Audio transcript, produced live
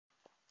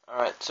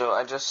Alright, so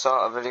I just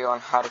saw a video on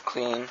how to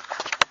clean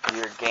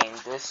your game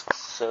discs,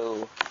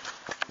 so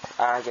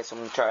I guess I'm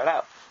going to try it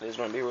out. There's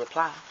going to be a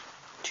reply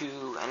to,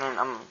 and then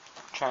I'm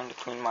trying to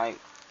clean my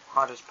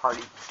Hottest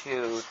Party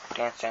 2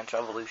 Dance Dance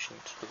Revolution,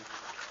 so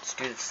let's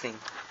do this thing.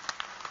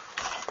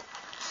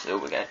 So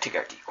we gotta take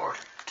our deodorant.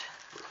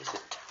 Where is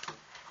it?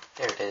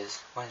 There it is.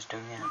 What is it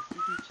doing now?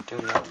 It's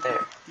doing it up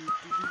there.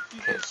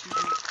 Okay, let's take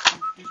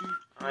it.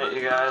 Alright,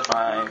 you guys,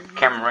 my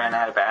camera ran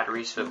out of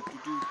battery, so...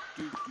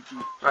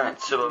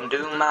 Alright, so I'm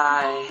doing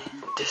my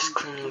disc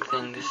cleaning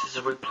thing. This is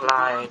a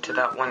reply to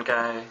that one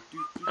guy.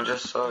 I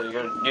just saw you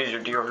gotta use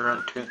your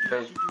deodorant,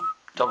 toothpaste,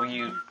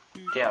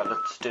 yeah,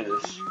 let's do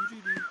this.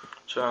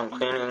 So I'm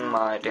cleaning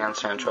my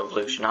Dance Dance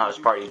Revolution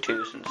Hottest Party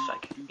 2 since I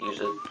can use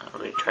it. I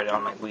already tried it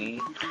on my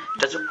Wii.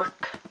 Does it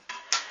work?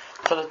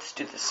 So let's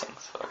do this thing.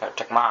 So I gotta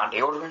take my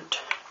deodorant.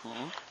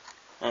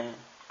 And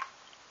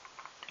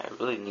I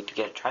really need to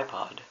get a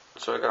tripod.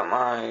 So I got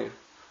my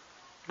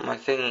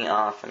thingy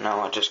off, and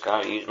now I just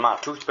gotta use my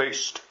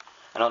toothpaste.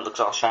 I know it looks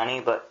all shiny,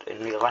 but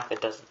in real life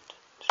it doesn't.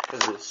 Just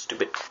because of the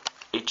stupid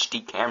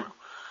HD camera.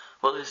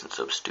 Well, it isn't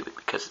so stupid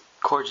because it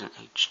records in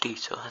HD,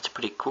 so that's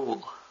pretty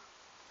cool.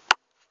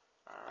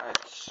 Alright,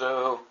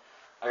 so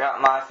I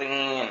got my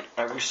thingy and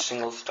every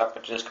single step. I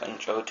just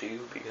couldn't show it to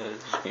you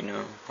because, you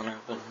know, what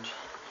happened.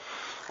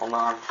 Hold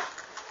on.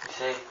 You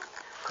see?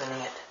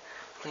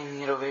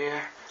 Cleaning it over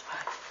here.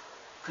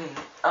 Cleaning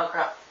it. Oh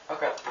crap.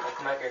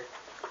 Come back here.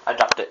 I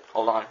dropped it.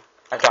 Hold on.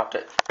 I dropped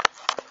it.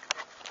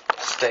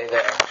 Stay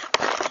there.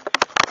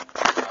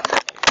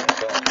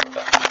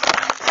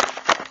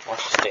 Watch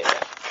it stay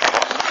there.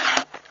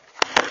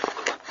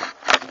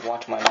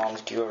 Watch my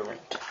mom's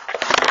deodorant.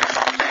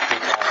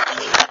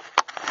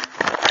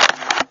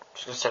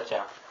 Just gonna set it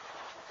down.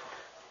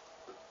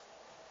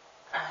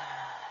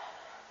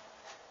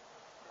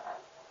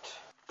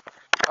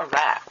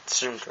 Alright,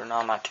 soon turn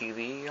on my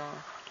TV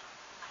on.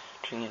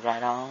 Turn it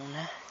right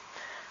on.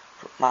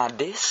 Put my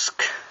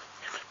disc.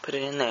 Put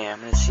it in there. I'm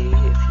gonna see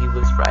if he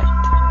was right.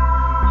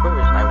 Where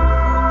is my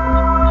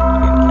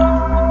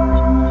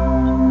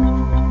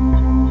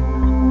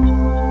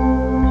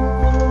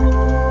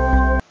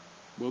remote?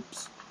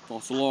 Whoops.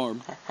 False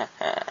alarm.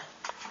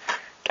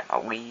 Got my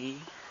Wii.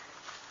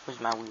 Where's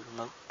my Wii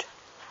remote?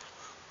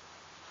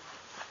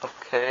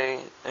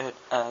 Okay, it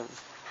has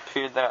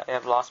appeared that I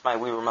have lost my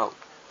Wii remote.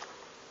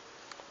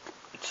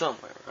 It's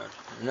somewhere. I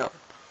don't know.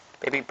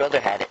 Baby brother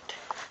had it.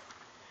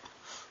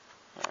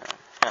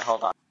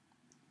 Hold on.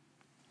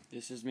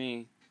 This is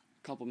me.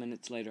 A couple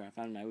minutes later, I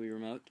found my Wii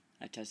remote.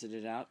 I tested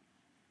it out,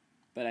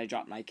 but I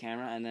dropped my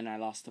camera and then I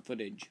lost the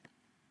footage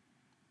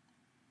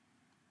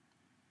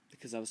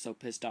because I was so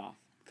pissed off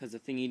because the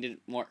thingy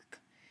didn't work.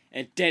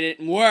 It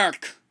didn't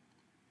work.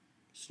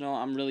 So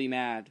I'm really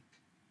mad.